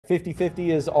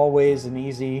50-50 is always an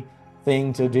easy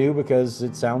thing to do because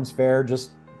it sounds fair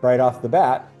just right off the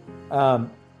bat. Um,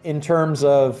 in terms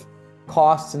of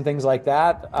costs and things like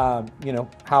that,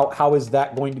 how is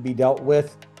that going to be dealt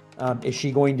with? Is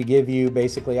she going to give you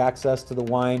basically access to the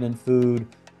wine and food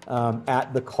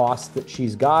at the cost that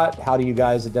she's got? How do you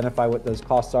guys identify what those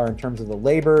costs are in terms of the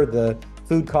labor? The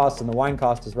food cost and the wine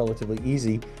cost is relatively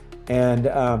easy,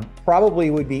 and probably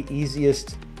would be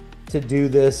easiest to do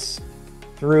this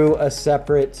through a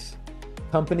separate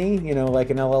company, like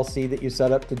an LLC that you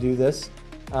set up to do this.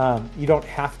 You don't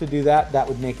have to do that. That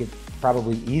would make it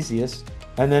probably easiest.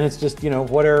 And then it's just,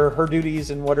 what are her duties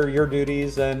and what are your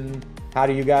duties and how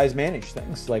do you guys manage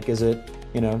things? Like, is it,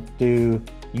 do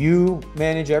you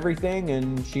manage everything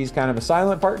and she's kind of a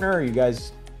silent partner? Are you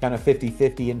guys kind of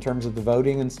 50-50 in terms of the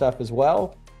voting and stuff as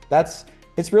well?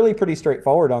 It's really pretty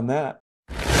straightforward on that.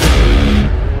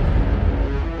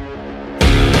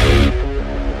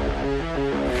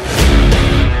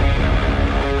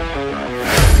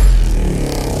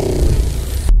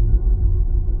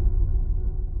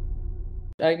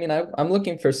 I'm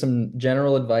looking for some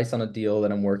general advice on a deal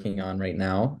that I'm working on right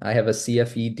now. I have a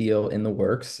CFE deal in the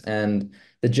works, and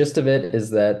the gist of it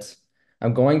is that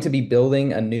I'm going to be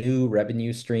building a new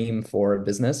revenue stream for a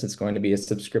business. It's going to be a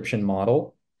subscription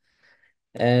model,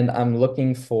 and I'm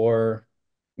looking for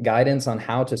guidance on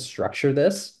how to structure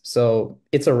this. So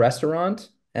it's a restaurant,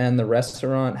 and the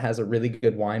restaurant has a really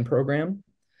good wine program,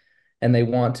 and they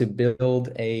want to build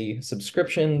a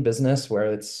subscription business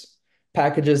where it's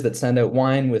packages that send out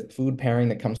wine with food pairing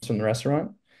that comes from the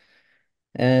restaurant.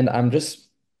 And I'm just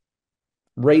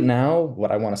right now,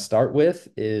 what I want to start with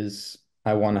is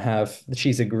I want to have,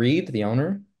 she's agreed, the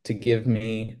owner, to give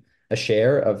me a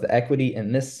share of the equity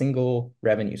in this single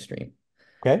revenue stream.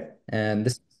 Okay. And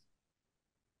this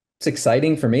it's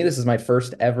exciting for me. This is my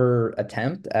first ever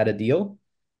attempt at a deal.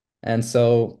 And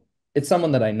so it's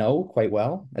someone that I know quite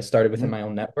well. I started within Mhm. my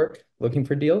own network looking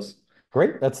for deals.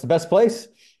 Great. That's the best place.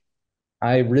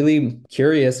 I really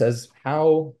curious as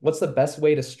what's the best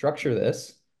way to structure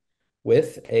this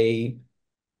with a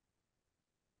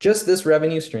just this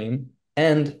revenue stream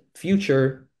and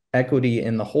future equity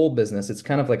in the whole business. It's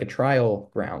kind of like a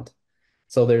trial ground.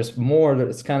 So there's more,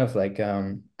 it's kind of like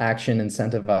action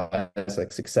incentivized,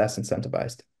 like success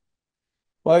incentivized.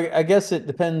 Well, I guess it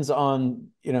depends on,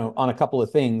 on a couple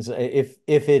of things. If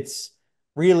it's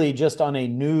really just on a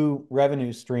new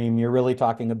revenue stream, you're really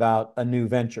talking about a new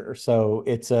venture. So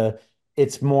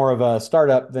it's more of a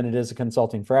startup than it is a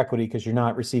consulting for equity because you're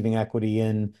not receiving equity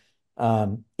in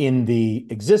the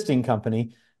existing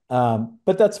company.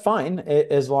 But that's fine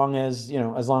as long as,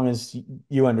 as long as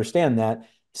you understand that.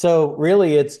 So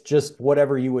really, it's just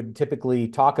whatever you would typically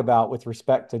talk about with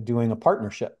respect to doing a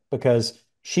partnership because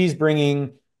she's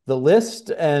bringing the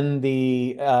list and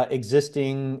the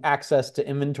existing access to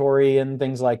inventory and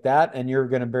things like that, and you're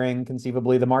going to bring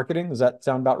conceivably the marketing. Does that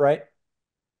sound about right?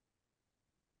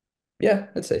 Yeah,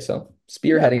 I'd say so.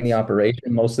 Yeah. Spearheading the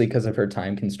operation mostly because of her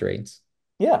time constraints.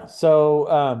 Yeah.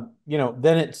 So,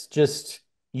 then it's just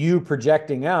you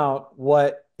projecting out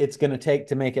what it's going to take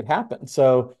to make it happen.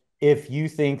 So if you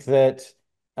think that,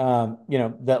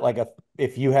 that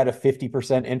if you had a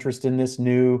 50% interest in this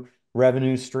new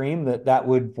revenue stream, that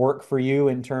would work for you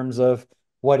in terms of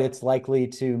what it's likely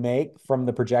to make from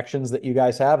the projections that you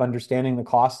guys have, understanding the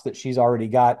costs that she's already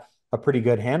got a pretty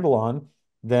good handle on,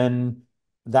 then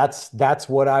that's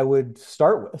what I would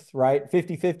start with, right?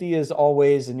 50-50 is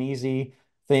always an easy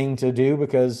thing to do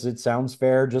because it sounds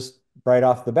fair just right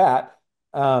off the bat.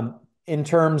 In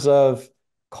terms of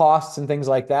costs and things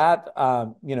like that,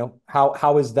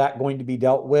 how is that going to be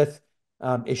dealt with?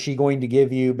 Is she going to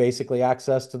give you basically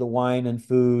access to the wine and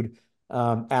food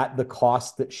at the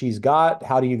cost that she's got?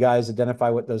 How do you guys identify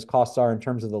what those costs are in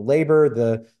terms of the labor?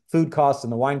 The food cost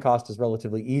and the wine cost is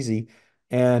relatively easy,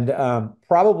 and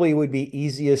probably would be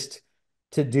easiest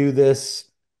to do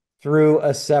this through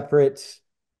a separate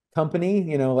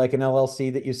company, like an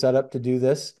LLC that you set up to do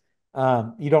this.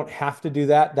 You don't have to do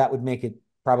that. That would make it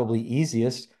probably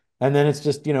easiest. And then it's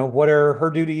just, what are her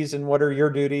duties and what are your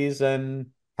duties and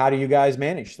how do you guys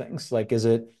manage things? Like, is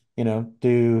it,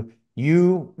 do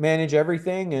you manage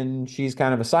everything and she's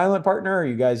kind of a silent partner? Are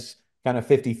you guys kind of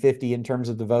 50-50 in terms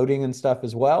of the voting and stuff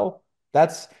as well?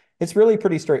 That's, it's really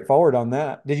pretty straightforward on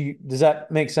that. Does that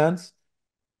make sense?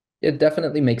 It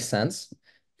definitely makes sense.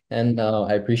 And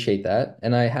I appreciate that.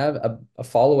 And I have a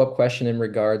follow-up question in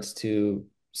regards to,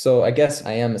 so I guess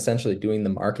I am essentially doing the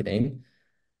marketing.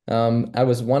 I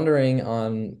was wondering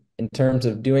in terms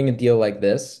of doing a deal like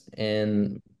this,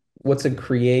 and what's a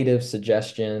creative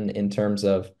suggestion in terms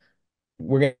of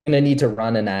we're going to need to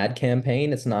run an ad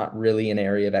campaign. It's not really an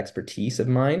area of expertise of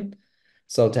mine.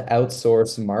 So to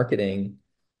outsource marketing,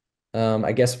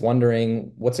 I guess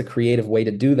wondering what's a creative way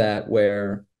to do that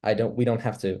where we don't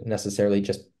have to necessarily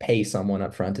just pay someone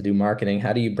up front to do marketing.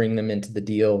 How do you bring them into the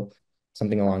deal?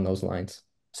 Something along those lines.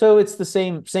 So it's the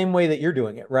same way that you're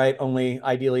doing it, right? Only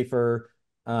ideally for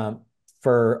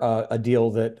a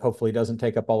deal that hopefully doesn't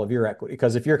take up all of your equity.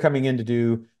 Because if you're coming in to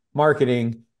do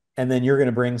marketing and then you're going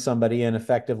to bring somebody in,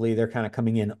 effectively, they're kind of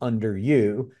coming in under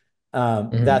you.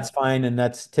 That's Hmm. fine, and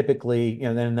that's typically,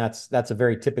 then that's a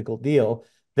very typical deal.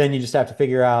 Then you just have to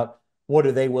figure out what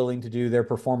are they willing to do their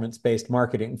performance-based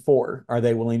marketing for? Are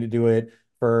they willing to do it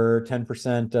for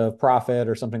 10% of profit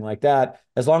or something like that?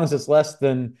 As long as it's less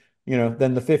than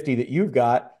the 50 that you've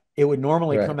got, it would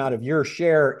normally Right. come out of your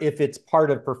share if it's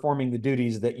part of performing the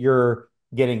duties that you're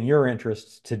getting your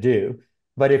interests to do.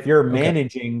 But if you're Okay.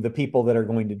 managing the people that are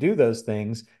going to do those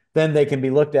things, then they can be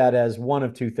looked at as one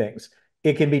of two things.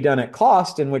 It can be done at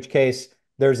cost, in which case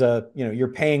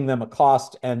you're paying them a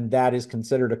cost, and that is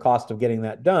considered a cost of getting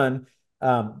that done.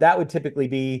 That would typically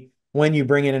be when you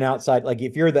bring in an outside, like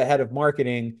if you're the head of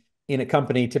marketing in a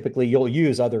company, typically you'll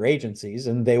use other agencies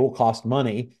and they will cost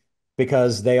money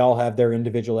because they all have their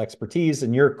individual expertise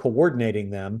and you're coordinating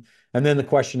them. And then the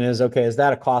question is, okay, is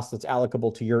that a cost that's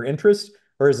allocable to your interest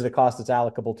or is it a cost that's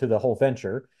allocable to the whole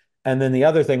venture? And then the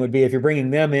other thing would be if you're bringing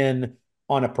them in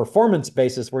on a performance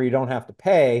basis where you don't have to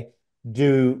pay,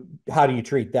 how do you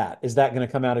treat that? Is that going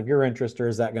to come out of your interest or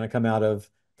is that going to come out of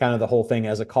kind of the whole thing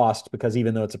as a cost? Because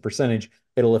even though it's a percentage,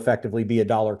 it'll effectively be a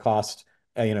dollar cost,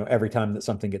 every time that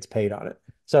something gets paid on it.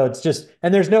 So it's just,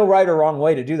 and there's no right or wrong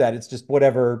way to do that. It's just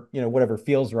whatever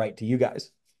feels right to you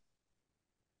guys.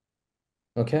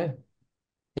 Okay.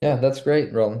 Yeah, that's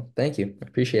great, Roland. Thank you. I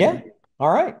appreciate Yeah. it.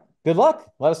 All right. Good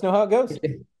luck. Let us know how it goes.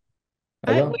 Okay.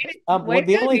 I All right, will. way What to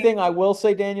the go, only Dan. thing I will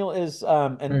say, Daniel, is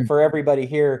and Mm. for everybody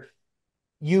here,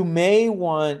 you may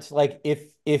want, like,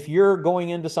 if you're going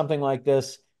into something like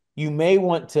this, you may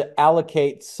want to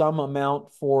allocate some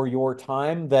amount for your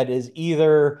time that is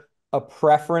either a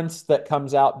preference that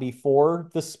comes out before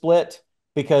the split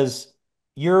because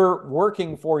you're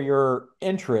working for your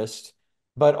interest,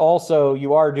 but also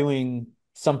you are doing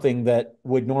something that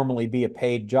would normally be a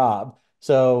paid job.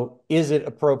 So is it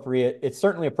appropriate? It's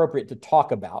certainly appropriate to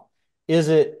talk about. Is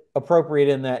it appropriate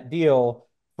in that deal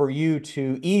for you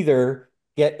to either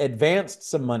get advanced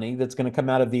some money that's going to come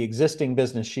out of the existing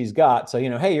business she's got? So,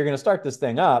 hey, you're going to start this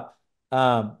thing up.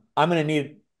 I'm going to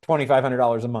need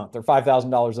 $2,500 a month or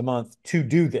 $5,000 a month to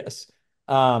do this.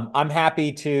 I'm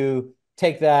happy to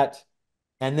take that,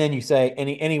 and then you say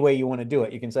any way you want to do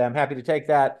it. You can say I'm happy to take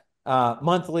that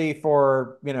monthly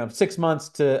for 6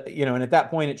 months and at that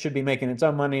point it should be making its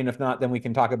own money, and if not, then we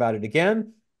can talk about it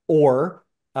again. Or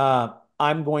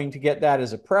I'm going to get that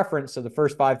as a preference, so the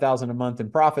first 5,000 a month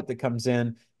in profit that comes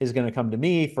in is going to come to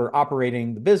me for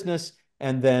operating the business,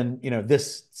 and then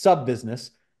this sub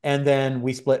business, and then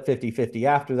we split 50-50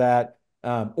 after that,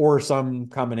 or some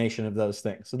combination of those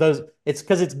things. So it's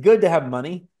because it's good to have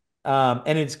money,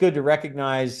 and it's good to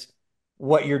recognize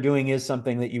what you're doing is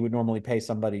something that you would normally pay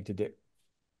somebody to do.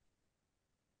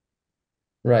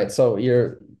 Right. So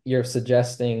you're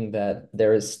suggesting that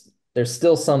there's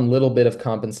still some little bit of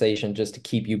compensation just to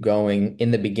keep you going in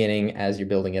the beginning as you're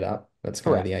building it up. That's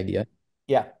kind of the Correct. idea.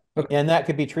 Yeah. Okay. And that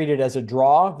could be treated as a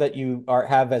draw that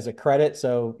have as a credit.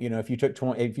 So, if you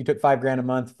took 5 grand a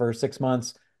month for 6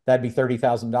 months, that'd be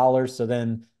 $30,000. So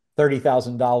then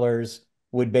 $30,000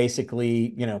 would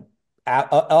basically,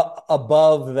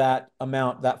 above that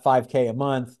amount, that 5K a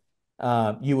month,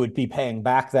 you would be paying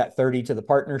back that 30 to the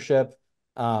partnership.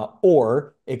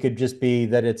 Or it could just be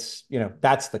that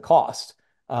that's the cost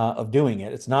of doing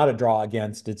it. It's not a draw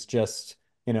against, it's just,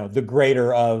 the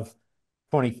greater of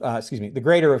the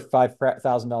greater of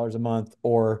 $5,000 a month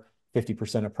or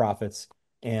 50% of profits.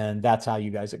 And that's how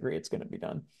you guys agree it's going to be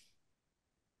done.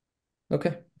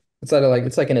 Okay. It's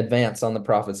like an advance on the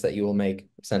profits that you will make, It,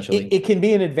 essentially. it can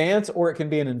be an advance or it can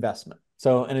be an investment.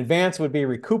 So an advance would be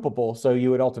recoupable. So you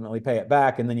would ultimately pay it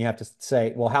back. And then you have to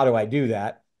say, well, how do I do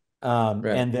that? Right.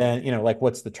 And then, like,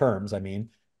 what's the terms? I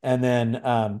mean, and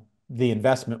then the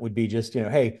investment would be just,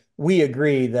 hey, we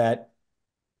agree that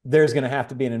there's going to have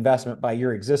to be an investment by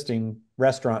your existing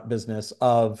restaurant business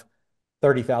of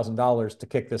 $30,000 to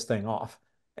kick this thing off.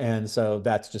 And so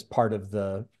that's just part of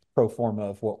the pro forma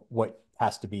of what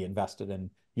has to be invested. And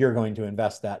you're going to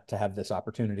invest that to have this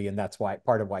opportunity. And that's why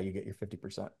part of why you get your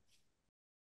 50%.